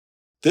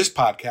This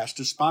podcast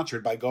is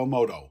sponsored by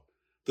GoMoto,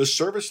 the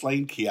service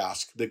lane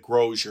kiosk that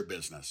grows your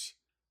business.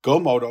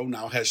 GoMoto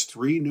now has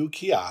 3 new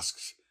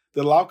kiosks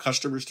that allow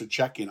customers to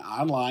check in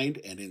online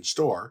and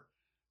in-store,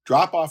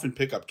 drop off and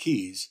pick up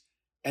keys,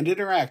 and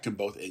interact in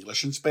both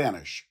English and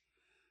Spanish.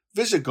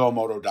 Visit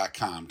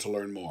GoMoto.com to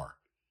learn more.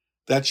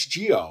 That's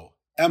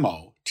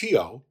GoMoto.com.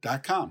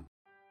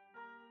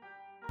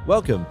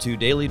 Welcome to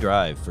Daily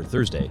Drive for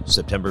Thursday,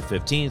 September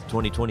 15th,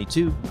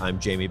 2022. I'm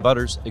Jamie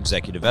Butters,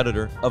 Executive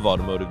Editor of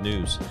Automotive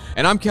News.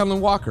 And I'm Kellen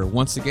Walker.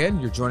 Once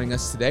again, you're joining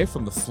us today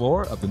from the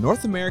floor of the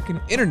North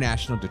American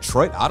International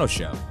Detroit Auto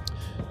Show.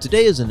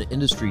 Today is an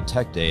industry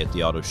tech day at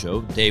the auto show,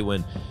 a day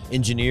when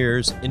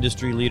engineers,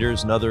 industry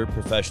leaders, and other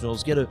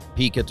professionals get a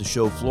peek at the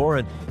show floor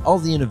and all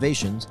the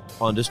innovations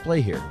on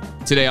display here.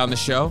 Today on the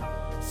show,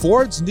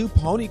 Ford's new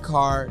pony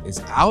car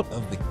is out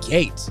of the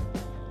gate.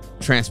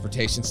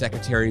 Transportation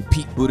Secretary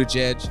Pete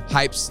Buttigieg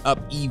hypes up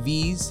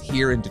EVs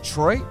here in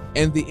Detroit,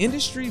 and the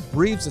industry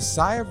breathes a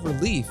sigh of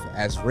relief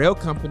as rail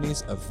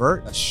companies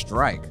avert a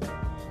strike.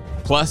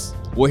 Plus,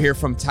 we'll hear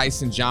from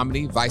Tyson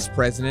Jominy, Vice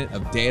President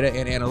of Data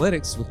and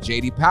Analytics with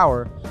J.D.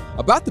 Power,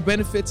 about the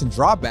benefits and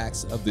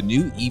drawbacks of the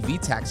new EV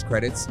tax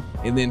credits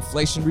in the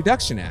Inflation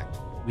Reduction Act.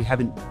 We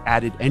haven't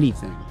added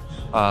anything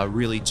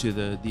really to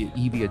the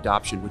EV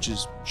adoption, which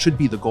should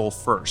be the goal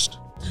first.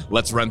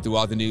 Let's run through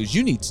all the news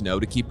you need to know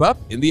to keep up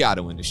in the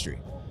auto industry.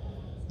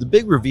 The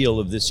big reveal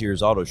of this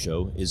year's auto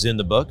show is in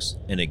the books,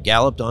 and it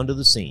galloped onto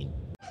the scene.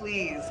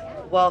 Please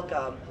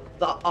welcome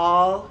the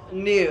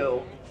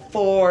all-new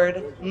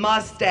Ford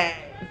Mustang.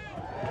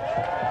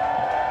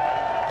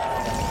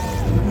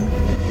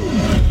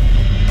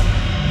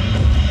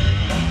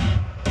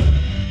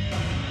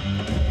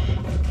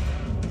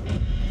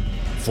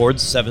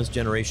 Ford's 7th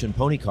generation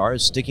pony car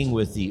is sticking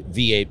with the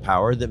V8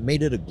 power that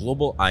made it a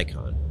global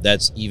icon.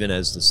 That's even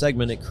as the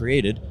segment it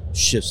created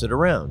shifts it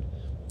around.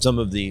 Some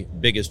of the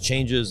biggest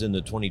changes in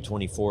the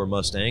 2024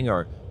 Mustang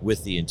are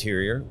with the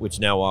interior, which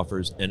now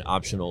offers an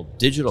optional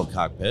digital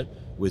cockpit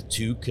with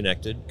 2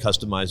 connected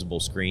customizable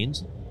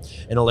screens.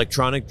 An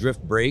electronic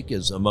drift brake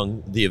is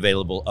among the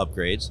available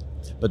upgrades.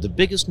 But the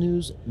biggest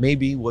news may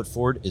be what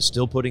Ford is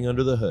still putting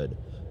under the hood.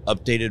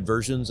 Updated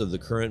versions of the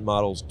current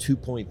model's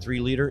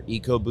 2.3-liter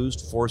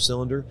EcoBoost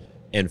 4-cylinder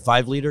and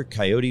 5-liter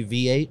Coyote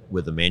V8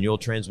 with a manual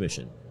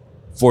transmission.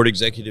 Ford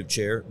Executive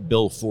Chair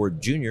Bill Ford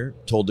Jr.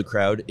 told the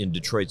crowd in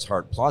Detroit's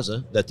Hart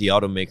Plaza that the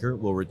automaker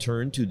will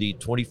return to the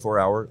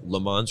 24-hour Le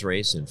Mans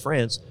race in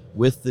France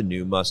with the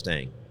new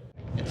Mustang.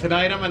 And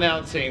tonight I'm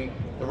announcing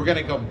that we're going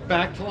to go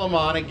back to Le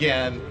Mans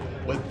again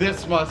with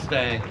this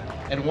Mustang,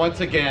 and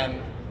once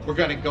again, we're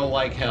going to go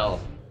like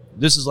hell.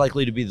 This is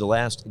likely to be the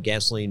last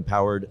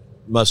gasoline-powered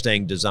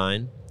Mustang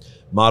design.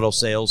 Model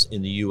sales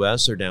in the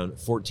U.S. are down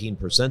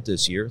 14%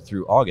 this year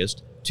through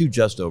August to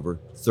just over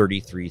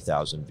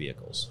 33,000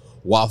 vehicles.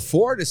 While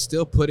Ford is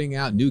still putting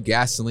out new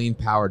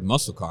gasoline-powered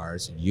muscle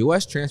cars,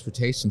 U.S.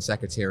 Transportation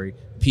Secretary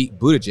Pete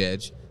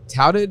Buttigieg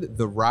touted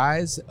the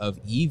rise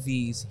of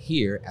EVs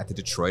here at the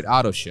Detroit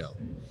Auto Show.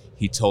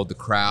 He told the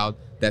crowd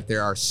that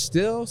there are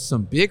still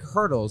some big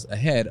hurdles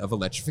ahead of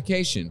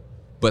electrification,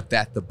 but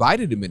that the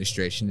Biden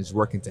administration is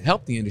working to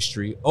help the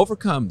industry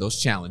overcome those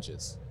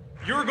challenges.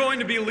 You're going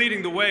to be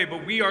leading the way,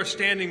 but we are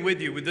standing with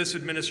you with this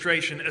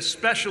administration,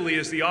 especially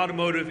as the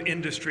automotive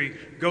industry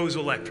goes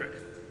electric.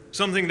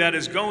 Something that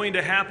is going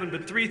to happen,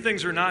 but 3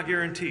 things are not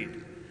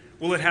guaranteed.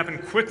 Will it happen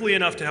quickly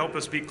enough to help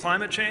us beat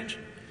climate change?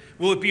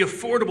 Will it be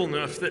affordable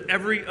enough that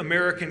every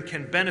American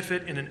can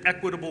benefit in an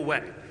equitable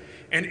way?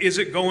 And is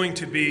it going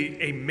to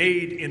be a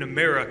made in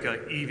America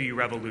EV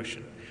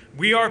revolution?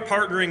 We are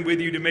partnering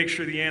with you to make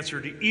sure the answer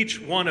to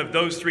each one of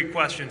those 3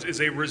 questions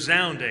is a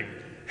resounding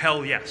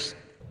hell yes.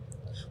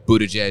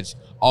 Buttigieg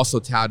also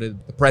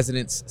touted the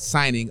president's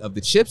signing of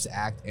the CHIPS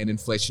Act and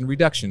Inflation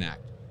Reduction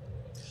Act.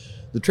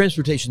 The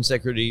Transportation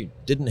Secretary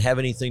didn't have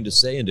anything to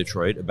say in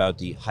Detroit about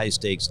the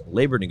high-stakes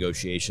labor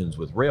negotiations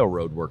with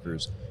railroad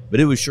workers, but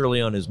it was surely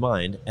on his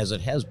mind, as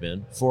it has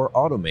been for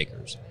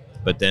automakers.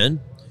 But then,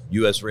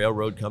 U.S.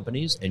 railroad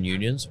companies and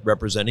unions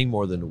representing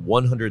more than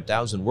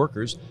 100,000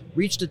 workers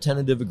reached a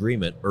tentative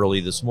agreement early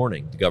this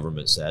morning, the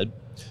government said.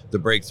 The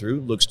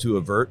breakthrough looks to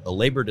avert a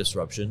labor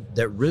disruption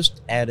that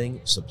risked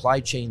adding supply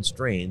chain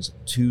strains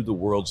to the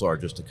world's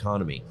largest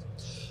economy.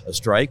 A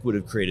strike would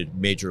have created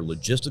major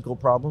logistical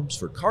problems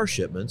for car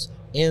shipments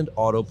and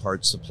auto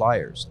parts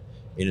suppliers.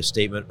 In a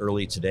statement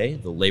early today,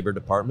 the Labor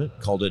Department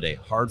called it a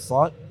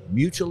hard-fought,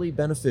 mutually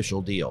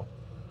beneficial deal.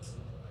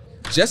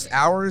 Just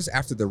hours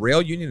after the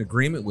rail union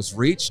agreement was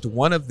reached,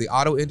 one of the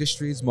auto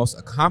industry's most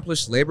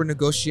accomplished labor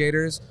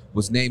negotiators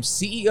was named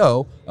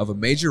CEO of a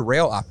major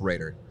rail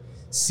operator.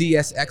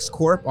 CSX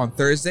Corp on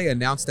Thursday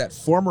announced that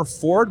former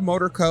Ford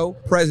Motor Co.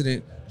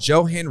 President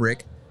Joe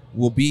Henrich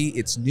will be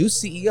its new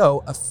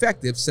CEO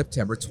effective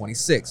September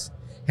 26.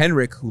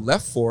 Henrich, who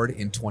left Ford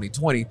in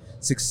 2020,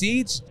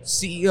 succeeds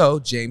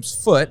CEO James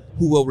Foote,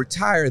 who will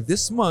retire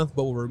this month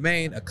but will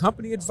remain a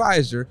company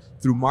advisor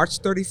through March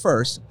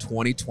 31st,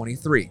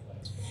 2023.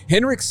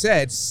 Henrich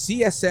said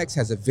CSX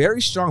has a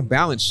very strong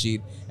balance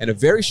sheet and a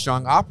very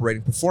strong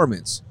operating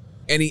performance.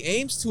 and he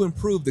aims to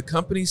improve the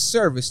company's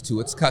service to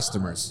its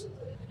customers.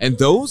 And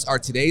those are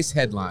today's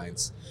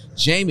headlines.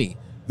 Jamie,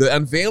 the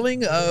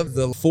unveiling of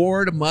the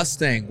Ford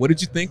Mustang. What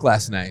did you think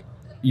last night?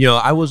 You know,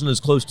 I wasn't as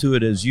close to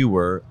it as you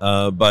were,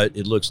 but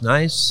it looks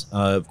nice.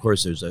 Of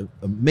course, there's an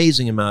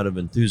amazing amount of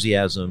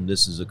enthusiasm.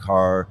 This is a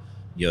car,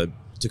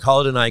 to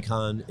call it an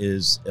icon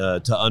is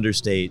to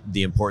understate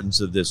the importance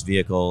of this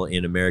vehicle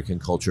in American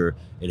culture.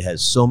 It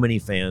has so many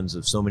fans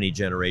of so many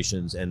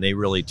generations, and they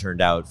really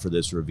turned out for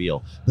this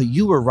reveal. But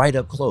you were right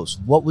up close.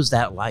 What was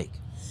that like?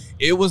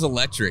 It was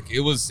electric.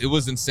 It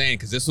was insane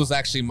because this was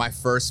actually my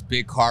first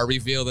big car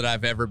reveal that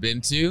I've ever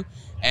been to.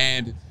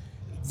 And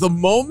the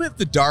moment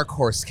the Dark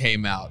Horse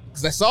came out,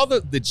 because I saw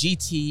the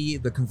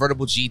GT, the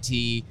convertible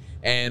GT,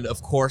 and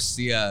of course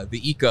the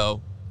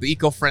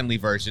eco-friendly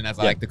version, as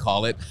I like to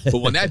call it. But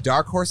when that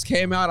Dark Horse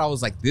came out, I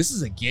was like, this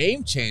is a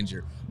game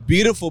changer.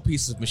 Beautiful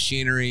piece of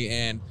machinery,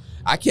 and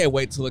I can't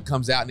wait till it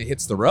comes out and it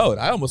hits the road.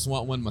 I almost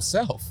want one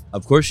myself.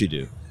 Of course you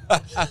do.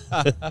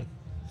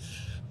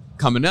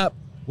 Coming up,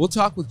 we'll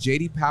talk with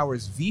J.D.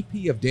 Power's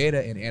VP of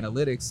Data and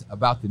Analytics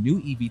about the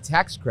new EV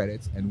tax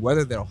credits and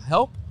whether they'll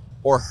help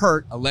or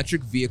hurt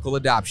electric vehicle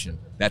adoption.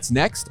 That's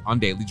next on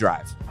Daily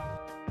Drive.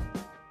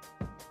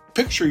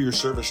 Picture your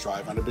service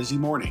drive on a busy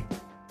morning.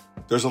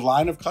 There's a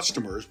line of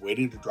customers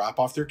waiting to drop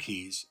off their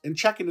keys and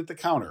check in at the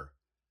counter.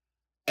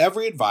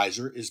 Every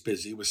advisor is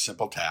busy with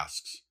simple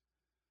tasks.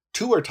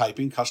 2 are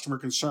typing customer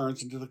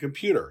concerns into the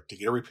computer to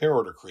get a repair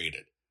order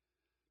created.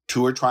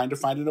 2 are trying to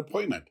find an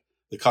appointment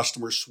the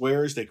customer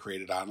swears they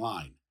created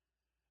online.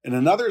 And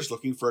another is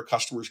looking for a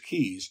customer's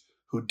keys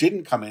who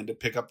didn't come in to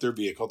pick up their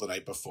vehicle the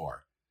night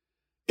before.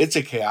 It's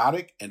a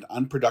chaotic and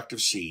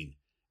unproductive scene,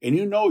 and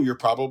you know you're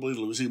probably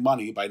losing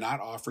money by not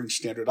offering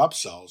standard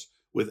upsells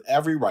with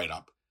every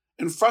write-up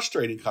and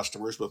frustrating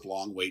customers with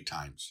long wait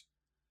times.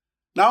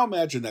 Now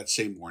imagine that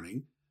same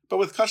morning, but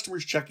with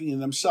customers checking in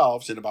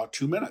themselves in about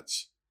 2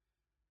 minutes.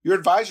 Your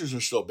advisors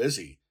are still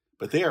busy,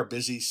 but they are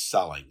busy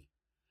selling.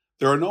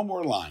 There are no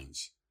more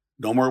lines,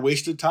 no more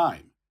wasted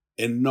time,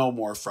 and no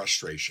more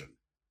frustration.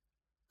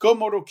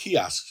 GoMoto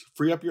kiosks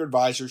free up your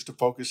advisors to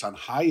focus on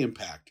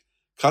high-impact,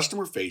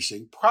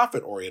 customer-facing,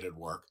 profit-oriented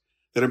work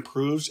that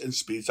improves and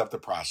speeds up the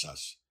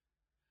process.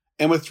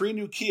 And with 3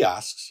 new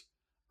kiosks,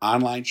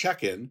 online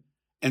check-in,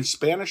 and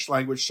Spanish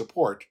language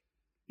support,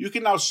 you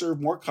can now serve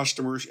more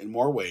customers in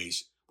more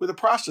ways with a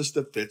process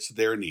that fits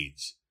their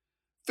needs.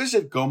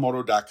 Visit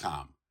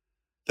GoMoto.com.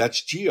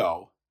 That's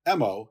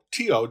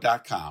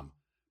GOMOTO.com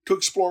to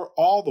explore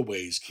all the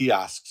ways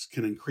kiosks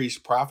can increase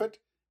profit,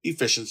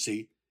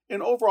 efficiency,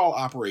 and overall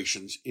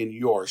operations in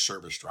your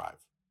service drive.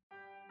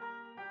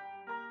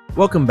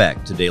 Welcome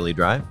back to Daily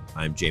Drive.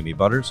 I'm Jamie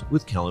Butters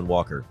with Kellen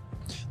Walker.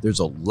 There's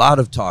a lot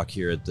of talk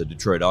here at the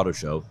Detroit Auto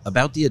Show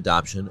about the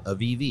adoption of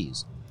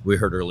EVs. We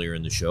heard earlier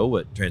in the show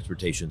what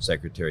Transportation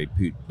Secretary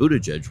Pete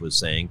Buttigieg was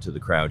saying to the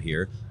crowd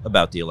here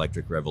about the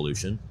electric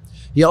revolution.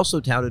 He also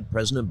touted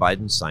President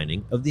Biden's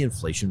signing of the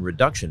Inflation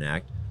Reduction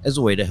Act as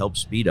a way to help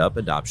speed up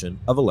adoption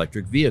of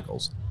electric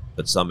vehicles.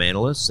 But some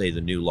analysts say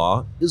the new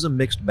law is a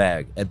mixed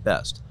bag at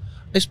best.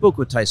 I spoke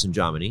with Tyson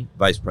Jominy,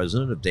 Vice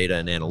President of Data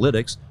and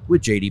Analytics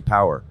with J.D.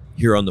 Power,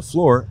 here on the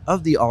floor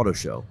of the Auto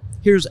Show.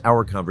 Here's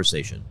our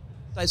conversation.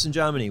 Tyson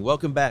Jominy,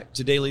 welcome back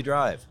to Daily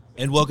Drive,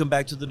 and welcome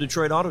back to the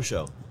Detroit Auto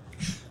Show.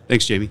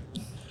 Thanks, Jamie.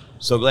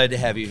 So glad to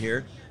have you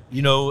here.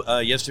 You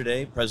know,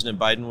 yesterday, President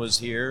Biden was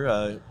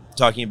here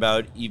talking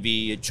about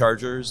EV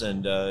chargers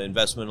and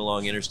investment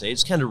along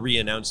interstates, kind of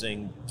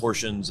re-announcing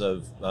portions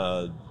of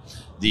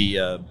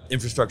the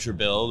infrastructure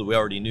bill. We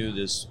already knew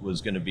this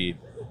was going to be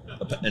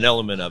an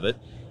element of it,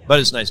 but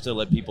it's nice to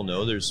let people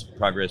know there's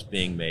progress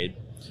being made.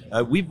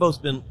 We've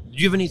both been. Do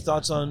you have any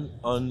thoughts on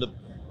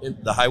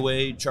the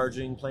highway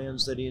charging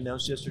plans that he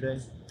announced yesterday?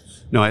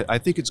 No, I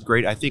think it's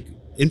great. I think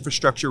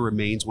infrastructure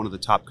remains one of the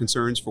top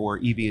concerns for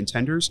EV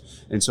intenders.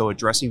 And so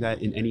addressing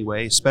that in any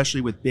way,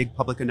 especially with big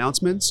public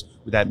announcements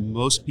that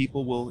most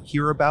people will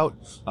hear about,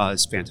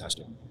 is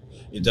fantastic.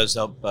 It does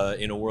help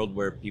in a world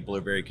where people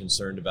are very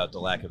concerned about the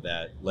lack of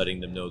that,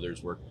 letting them know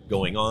there's work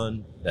going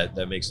on. That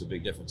makes a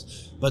big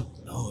difference. But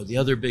the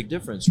other big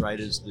difference, right,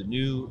 is the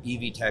new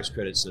EV tax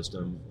credit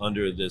system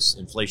under this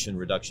Inflation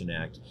Reduction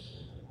Act.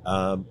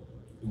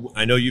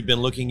 I know you've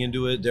been looking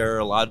into it. There are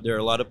a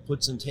lot of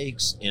puts and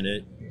takes in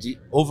it.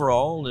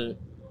 Overall,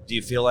 do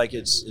you feel like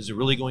is it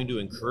really going to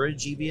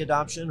encourage EV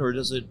adoption, or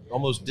does it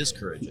almost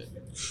discourage it?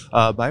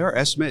 By our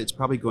estimate, it's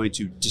probably going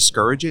to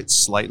discourage it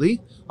slightly,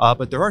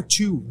 but there are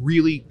 2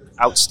 really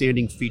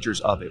outstanding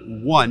features of it.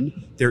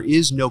 One, there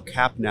is no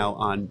cap now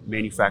on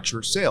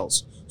manufacturer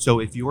sales. So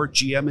if you're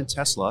GM and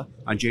Tesla,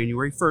 on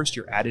January 1st,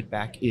 you're added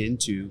back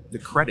into the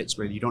credits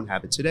where you don't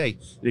have it today.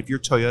 And if you're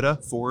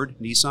Toyota, Ford,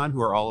 Nissan,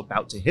 who are all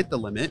about to hit the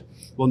limit,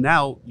 well,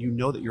 now you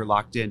know that you're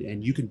locked in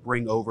and you can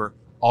bring over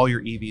all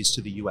your EVs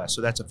to the US.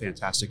 So that's a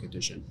fantastic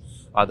addition.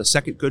 The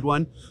second good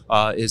one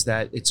is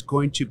that it's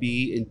going to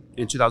be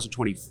in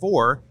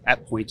 2024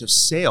 at point of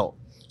sale.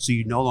 So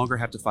you no longer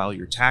have to file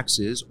your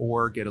taxes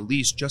or get a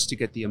lease just to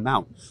get the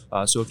amount.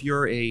 So if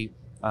you're a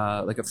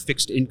like a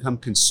fixed income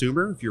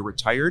consumer, if you're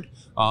retired,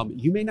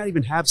 you may not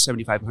even have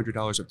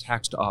 $7,500 of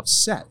tax to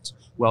offset.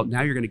 Well,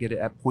 now you're going to get it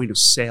at point of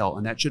sale,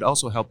 and that should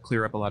also help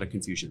clear up a lot of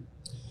confusion.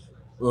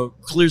 Well,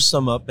 clears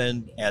some up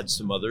and adds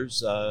some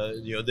others.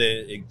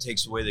 It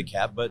takes away the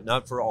cap, but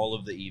not for all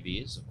of the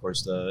EVs. Of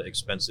course, the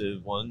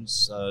expensive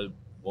ones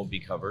won't be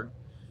covered,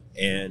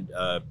 and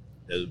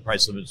the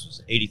price limit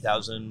was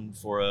 $80,000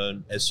 for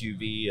an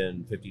SUV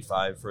and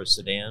 $55,000 for a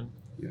sedan.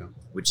 Yeah,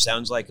 which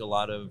sounds like a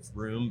lot of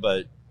room,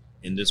 but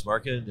in this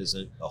market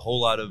isn't a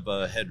whole lot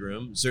of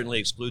headroom. Certainly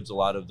excludes a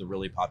lot of the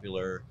really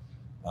popular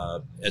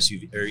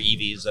SUV or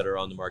EVs that are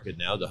on the market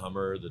now, the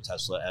Hummer, the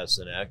Tesla S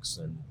and X,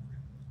 and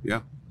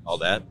all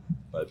that.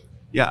 But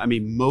yeah, I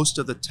mean, most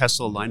of the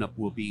Tesla lineup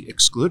will be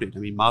excluded. I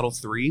mean, Model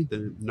 3,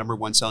 the number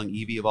one selling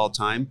EV of all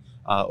time,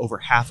 over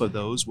half of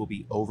those will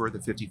be over the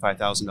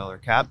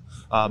 $55,000 cap.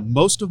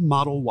 Most of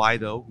Model Y,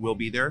 though, will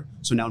be there.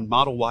 So now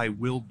Model Y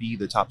will be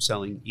the top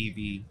selling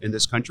EV in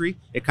this country.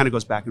 It kind of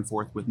goes back and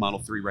forth with Model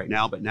 3 right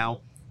now, but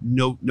now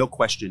no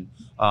question.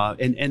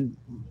 And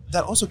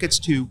that also gets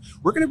to,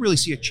 we're going to really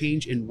see a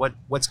change in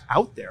what's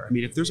out there. I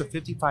mean, if there's a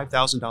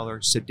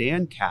 $55,000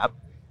 sedan cap,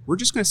 we're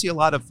just going to see a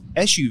lot of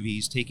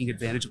SUVs taking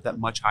advantage of that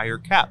much higher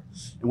cap.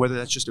 And whether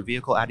that's just a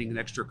vehicle adding an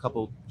extra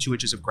 2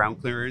 inches of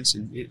ground clearance,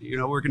 and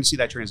we're going to see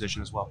that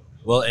transition as well.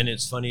 Well, and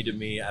it's funny to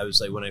me, I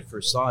was like, when I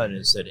first saw it and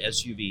it said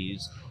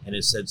SUVs and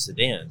it said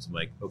sedans, I'm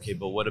like, okay,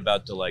 but what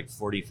about the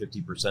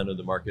 40-50% of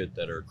the market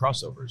that are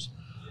crossovers?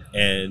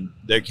 And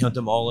they count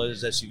them all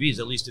as SUVs,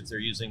 at least if they're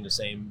using the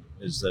same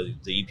as the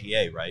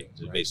EPA, right?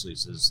 It basically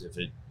says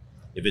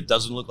if it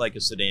doesn't look like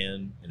a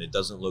sedan and it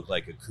doesn't look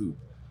like a coupe,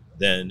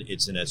 then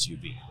it's an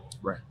SUV.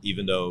 Right.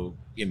 Even though,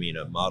 I mean,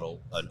 an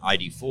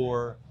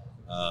ID4,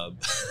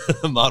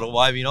 a Model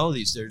Y, I mean, all of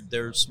these,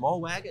 they're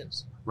small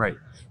wagons. Right.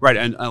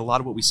 And a lot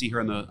of what we see here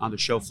on the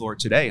show floor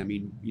today, I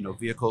mean,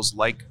 vehicles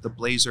like the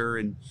Blazer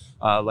and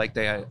like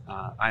the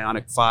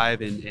Ioniq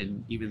 5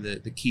 and even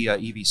the Kia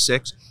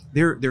EV6,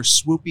 they're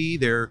swoopy,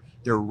 they're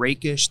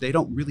rakish. They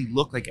don't really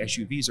look like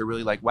SUVs. They're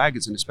really like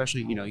wagons. And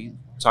especially, you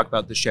talk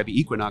about the Chevy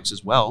Equinox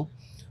as well,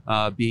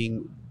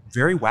 being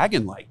very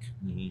wagon-like.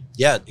 Mm-hmm.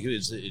 Yeah,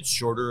 it's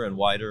shorter and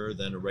wider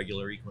than a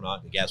regular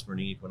Equinox, a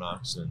gas-burning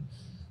Equinox, and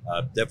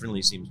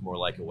definitely seems more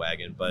like a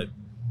wagon. But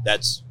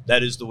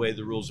that is the way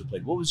the rules are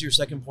played. What was your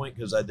second point?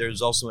 Because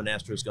there's also an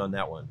asterisk on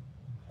that one.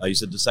 You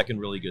said the second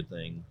really good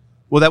thing.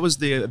 Well, that was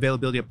the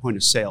availability at point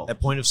of sale.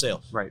 At point of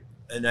sale, right?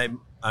 And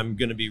I'm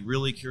going to be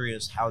really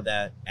curious how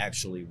that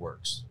actually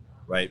works,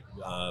 right?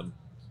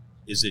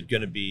 Is it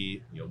going to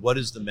be, what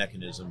is the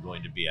mechanism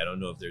going to be? I don't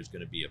know if there's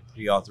going to be a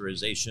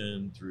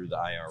pre-authorization through the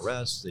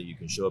IRS that you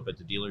can show up at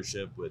the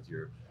dealership with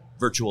your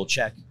virtual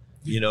check.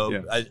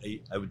 I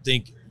would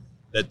think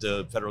that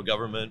the federal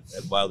government,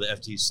 while the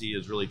FTC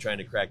is really trying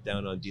to crack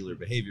down on dealer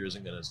behavior,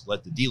 isn't going to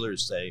let the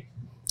dealers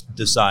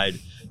decide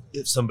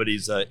if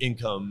somebody's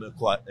income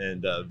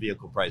and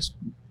vehicle price,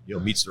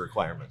 meets the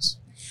requirements.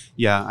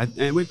 Yeah,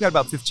 and we've got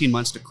about 15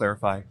 months to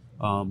clarify.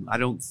 I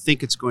don't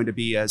think it's going to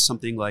be as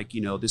something like,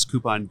 this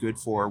coupon good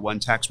for one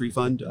tax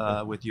refund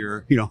with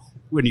your,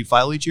 when you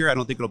file each year. I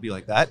don't think it'll be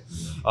like that.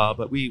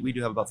 But we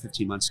do have about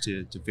 15 months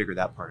to figure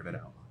that part of it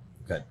out.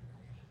 Okay.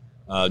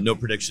 No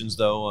predictions,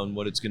 though, on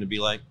what it's going to be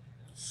like?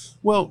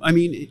 Well, I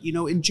mean,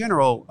 in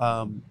general,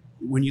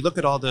 when you look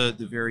at all the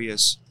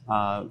various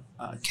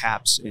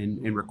caps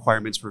and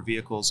requirements for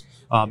vehicles,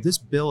 this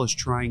bill is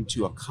trying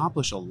to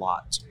accomplish a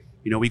lot.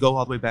 We go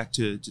all the way back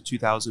to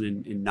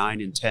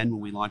 2009 and 10 when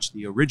we launched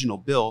the original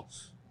bill.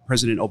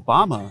 President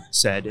Obama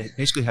said it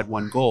basically had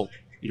one goal,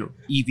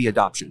 EV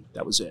adoption.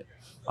 That was it.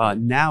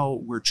 Now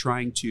we're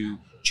trying to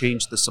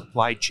change the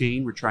supply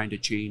chain. We're trying to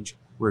change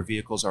where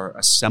vehicles are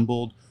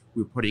assembled.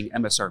 We're putting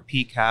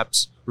MSRP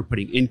caps. We're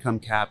putting income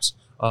caps.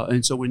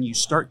 And so when you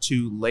start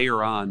to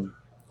layer on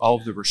all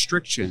of the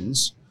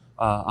restrictions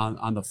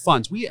on the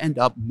funds, we end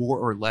up more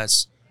or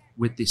less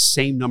with the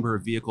same number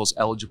of vehicles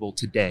eligible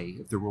today.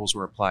 If the rules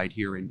were applied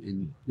here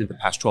in the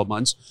past 12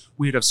 months,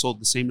 we would have sold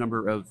the same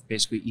number of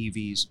basically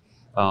EVs.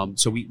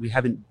 So we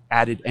haven't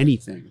added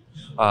anything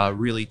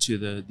really to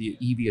the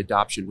EV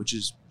adoption, which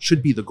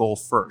should be the goal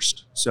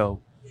first.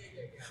 So,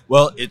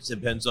 well, it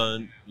depends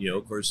on,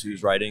 of course,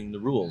 who's writing the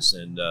rules,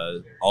 and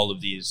all of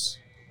these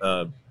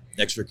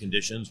extra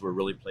conditions were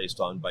really placed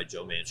on by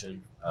Joe Manchin.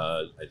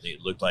 I think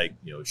it looked like,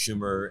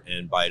 Schumer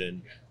and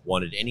Biden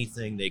wanted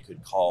anything they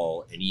could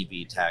call an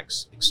EV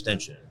tax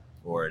extension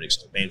or an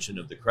expansion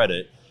of the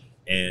credit.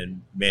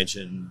 And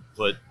Manchin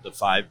put the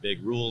 5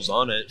 big rules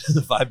on it,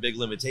 the 5 big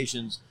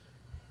limitations,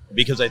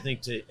 because I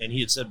think and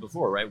he had said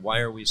before, right, why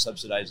are we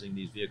subsidizing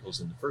these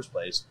vehicles in the first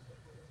place?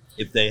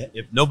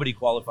 If nobody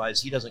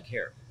qualifies, he doesn't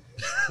care.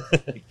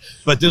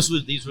 But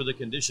these were the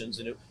conditions,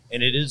 and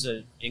it is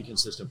an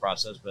inconsistent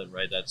process, but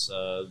right, that's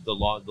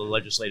the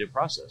legislative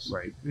process.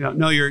 Right. Yeah.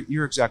 No,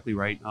 you're exactly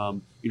right.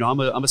 I'm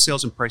a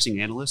sales and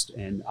pricing analyst,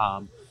 and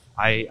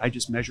I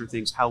just measure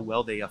things, how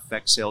well they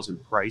affect sales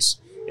and price.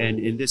 And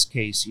in this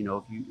case,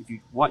 if you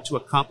want to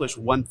accomplish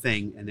one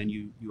thing and then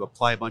you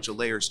apply a bunch of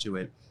layers to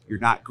it, you're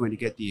not going to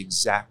get the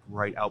exact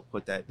right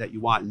output that you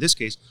want. In this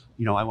case,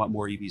 I want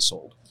more EVs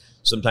sold.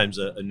 Sometimes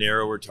a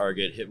narrower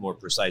target hit more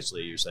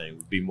precisely, you're saying,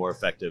 would be more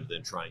effective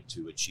than trying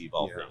to achieve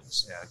all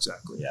things. Yeah,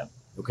 exactly. Yeah.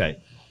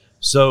 Okay.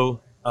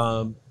 So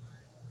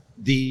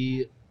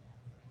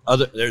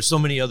there's so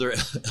many other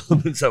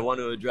elements I want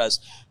to address,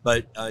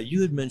 but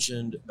you had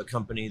mentioned a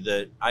company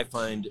that I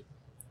find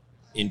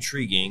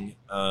intriguing,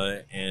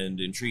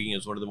 and intriguing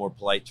is one of the more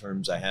polite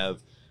terms I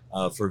have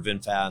for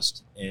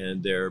VinFast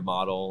and their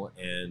model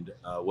and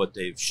what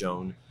they've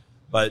shown.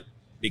 But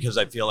because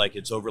I feel like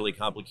it's overly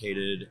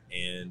complicated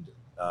and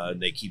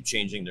they keep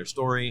changing their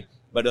story,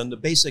 but on the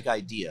basic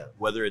idea,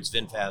 whether it's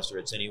VinFast or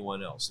it's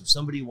anyone else, if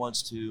somebody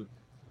wants to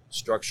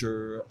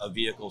structure a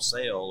vehicle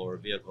sale or a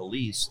vehicle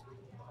lease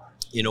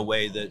in a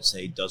way that,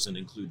 say, doesn't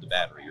include the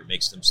battery or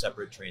makes them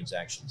separate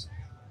transactions,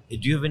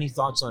 do you have any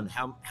thoughts on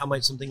how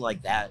might something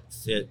like that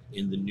fit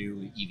in the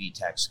new EV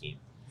tax scheme?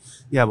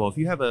 Yeah, well, if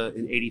you have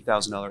an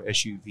 $80,000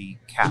 SUV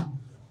cap,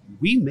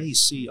 we may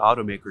see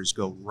automakers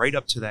go right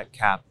up to that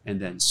cap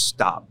and then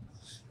stop.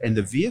 And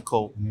the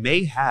vehicle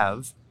may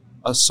have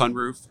a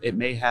sunroof, it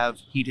may have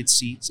heated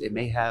seats, it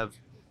may have,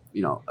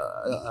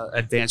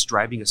 advanced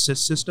driving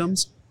assist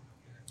systems,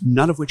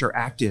 none of which are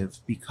active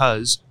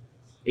because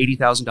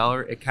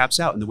 $80,000 it caps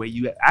out. And the way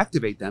you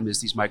activate them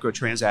is these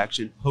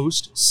microtransaction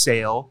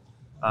post-sale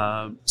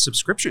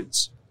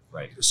subscriptions.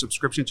 Right. A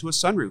subscription to a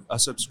sunroof, a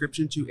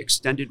subscription to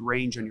extended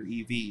range on your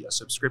EV, a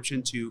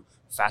subscription to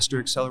faster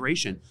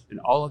acceleration. And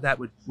all of that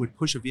would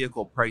push a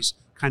vehicle price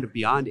kind of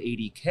beyond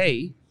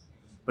 $80K,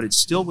 but it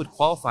still would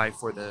qualify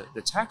for the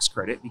tax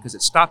credit because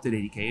it stopped at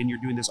 $80K and you're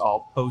doing this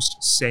all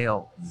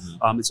post-sale.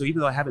 Mm-hmm. And so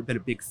even though I haven't been a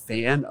big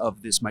fan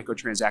of this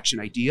microtransaction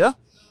idea,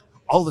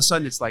 all of a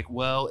sudden it's like,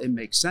 well, it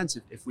makes sense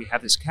if we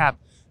have this cap.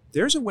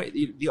 There's a way,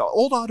 the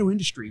old auto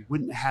industry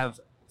wouldn't have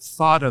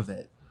thought of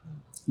it.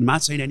 I'm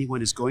not saying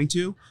anyone is going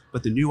to,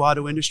 but the new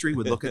auto industry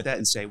would look at that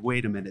and say,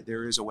 wait a minute,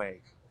 there is a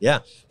way. Yeah.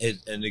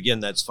 And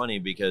again, that's funny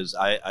because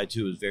I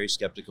too was very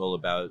skeptical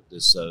about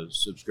this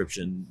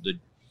subscription,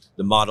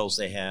 the models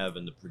they have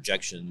and the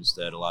projections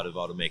that a lot of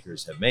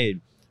automakers have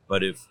made.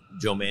 But if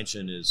Joe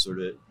Manchin is sort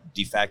of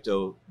de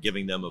facto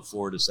giving them a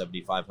 $4,000 to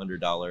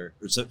 $7,500 or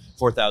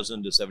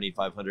 $4,000 to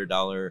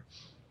 $7,500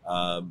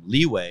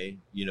 leeway,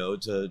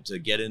 to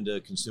get into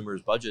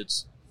consumers'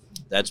 budgets,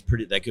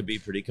 that could be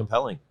pretty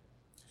compelling.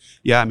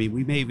 Yeah, I mean,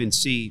 we may even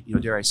see,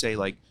 dare I say,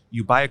 like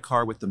you buy a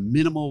car with the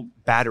minimal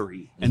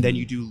battery and then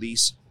you do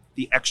lease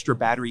the extra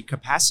battery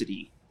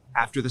capacity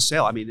after the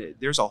sale. I mean,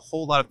 there's a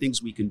whole lot of things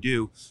we can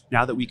do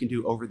now that we can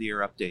do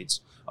over-the-air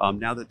updates.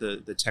 Now that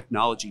the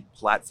technology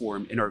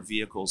platform in our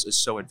vehicles is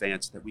so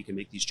advanced that we can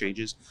make these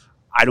changes.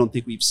 I don't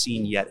think we've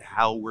seen yet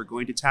how we're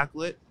going to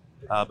tackle it,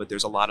 but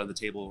there's a lot on the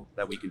table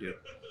that we can do.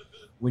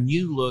 When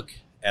you look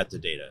at the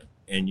data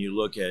and you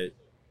look at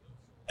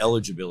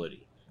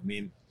eligibility, I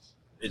mean,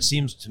 it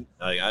seems to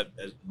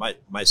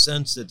my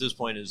sense at this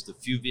point is the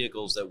few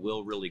vehicles that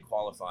will really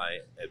qualify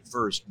at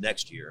first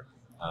next year,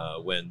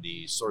 when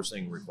the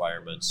sourcing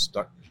requirements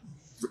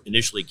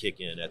initially kick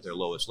in at their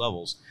lowest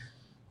levels.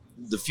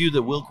 The few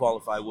that will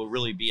qualify will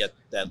really be at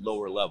that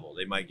lower level.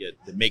 They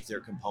make their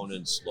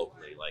components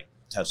locally, like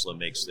Tesla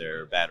makes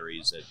their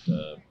batteries at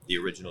the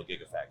original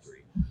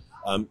Gigafactory.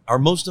 Are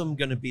most of them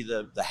going to be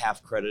the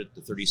half credit,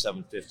 the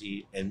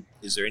 $3,750? And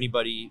is there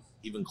anybody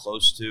even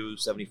close to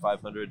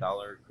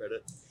 $7,500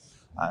 credit?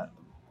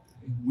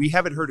 We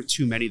haven't heard of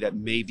too many that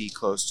may be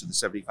close to the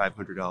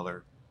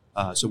 $7,500.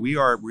 So we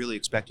are really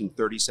expecting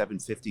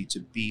 $3,750 to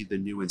be the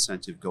new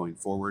incentive going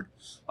forward.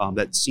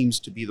 That seems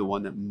to be the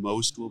one that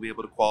most will be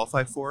able to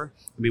qualify for.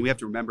 I mean, we have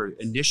to remember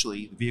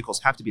initially the vehicles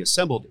have to be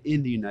assembled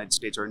in the United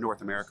States or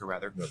North America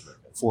rather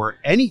for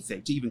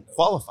anything to even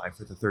qualify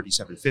for the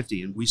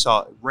 $3,750. And we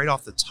saw right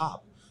off the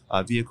top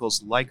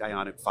vehicles like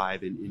Ioniq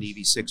 5 and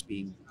EV6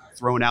 being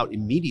thrown out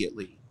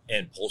immediately.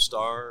 And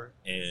Polestar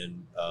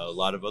and a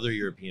lot of other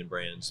European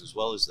brands, as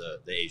well as the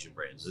Asian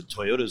brands. The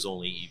Toyota's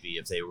only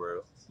EV, if they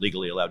were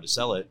legally allowed to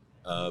sell it,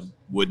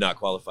 would not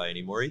qualify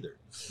anymore either.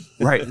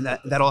 Right, and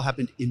that all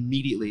happened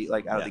immediately,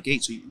 like out of the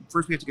gate. So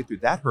first we have to get through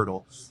that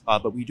hurdle,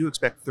 but we do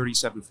expect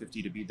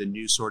 $3,750 to be the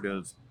new sort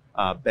of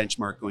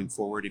benchmark going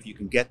forward. If you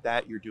can get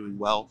that, you're doing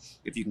well.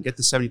 If you can get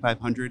the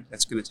 $7,500,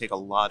 that's going to take a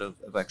lot of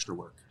extra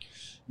work.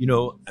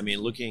 I mean,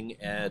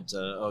 looking at,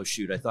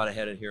 I thought I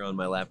had it here on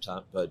my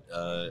laptop, but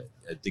I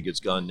think it's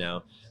gone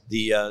now.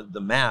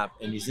 The map,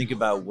 and you think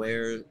about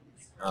where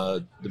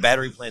the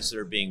battery plants that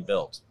are being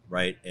built,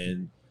 right?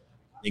 And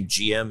I think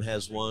GM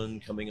has one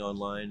coming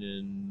online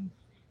in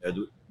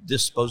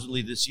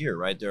supposedly this year,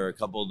 right? There are a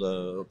couple,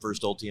 the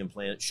first Ultium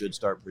plant should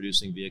start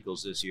producing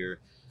vehicles this year.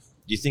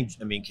 Do you think,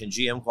 can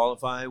GM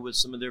qualify with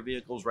some of their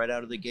vehicles right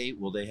out of the gate?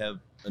 Will they have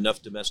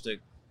enough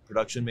domestic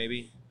production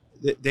maybe?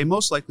 They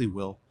most likely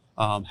will.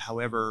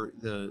 However,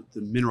 the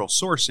mineral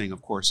sourcing,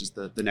 of course, is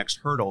the next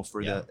hurdle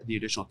for the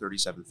additional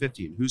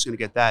 $3,750. And who's going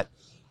to get that?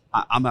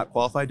 I'm not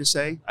qualified to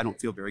say. I don't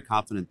feel very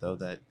confident though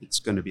that it's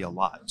going to be a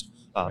lot.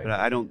 But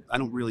I don't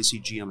really see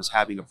GM as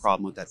having a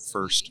problem with that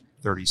first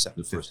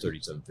 3750. The first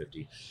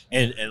 3750.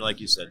 And like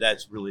you said,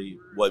 that's really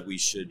what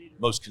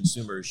most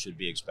consumers should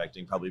be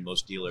expecting, probably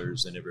most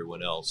dealers and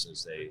everyone else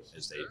as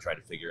they try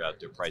to figure out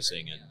their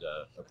pricing and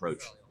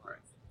approach.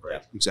 Right.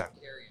 Yeah,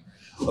 exactly.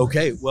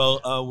 Okay,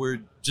 well, we're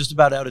just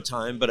about out of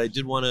time, but I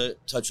did want to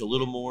touch a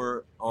little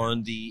more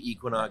on the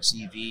Equinox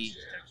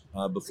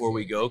EV before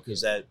we go,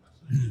 because that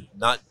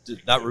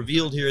not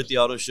revealed here at the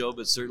auto show,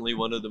 but certainly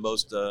one of the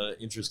most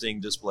interesting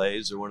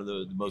displays, or one of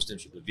the most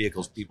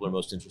vehicles people are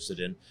most interested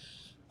in.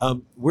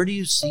 Where do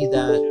you see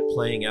that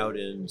playing out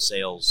in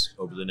sales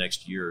over the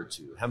next year or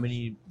two? How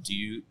many do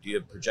you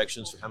have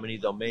projections for how many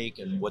they'll make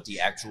and what the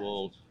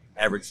actual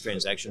average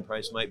transaction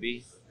price might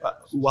be?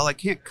 While I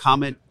can't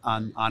comment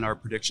on our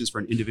predictions for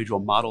an individual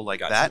model like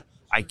that,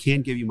 I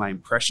can give you my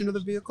impression of the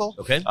vehicle.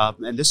 Okay.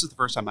 And this is the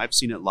first time I've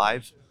seen it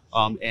live.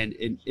 And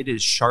it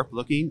is sharp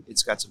looking.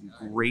 It's got some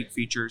great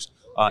features.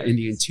 And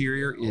the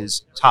interior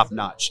is top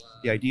notch.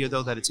 The idea,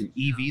 though, that it's an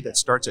EV that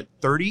starts at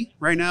 30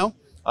 right now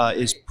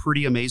is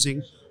pretty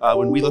amazing.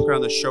 When we look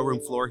around the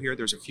showroom floor here,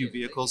 there's a few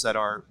vehicles that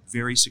are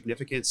very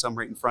significant. Some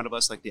right in front of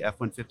us, like the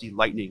F-150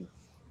 Lightning.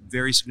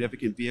 Very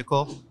significant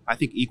vehicle. I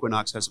think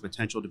Equinox has the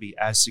potential to be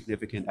as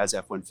significant as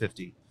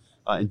F-150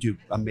 and do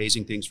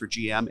amazing things for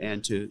GM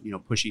and to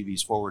push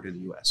EVs forward in the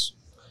U.S.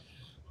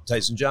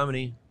 Tyson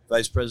Jominy,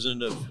 Vice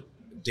President of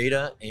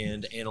Data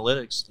and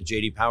Analytics at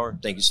J.D. Power.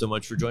 Thank you so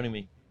much for joining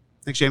me.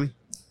 Thanks, Jamie.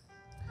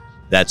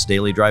 That's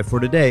Daily Drive for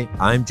today.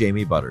 I'm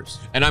Jamie Butters.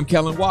 And I'm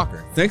Kellen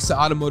Walker. Thanks to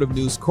Automotive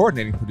News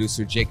coordinating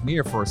producer Jake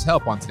Neer for his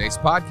help on today's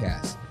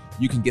podcast.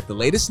 You can get the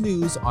latest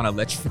news on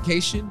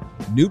electrification,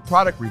 new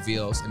product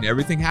reveals, and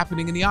everything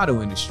happening in the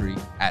auto industry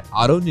at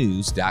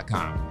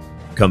autonews.com.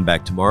 Come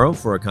back tomorrow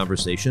for a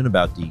conversation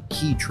about the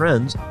key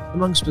trends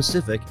among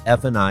specific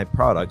F&I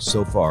products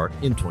so far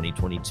in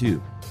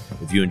 2022.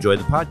 If you enjoy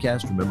the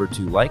podcast, remember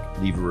to like,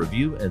 leave a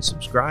review, and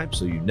subscribe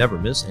so you never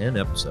miss an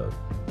episode.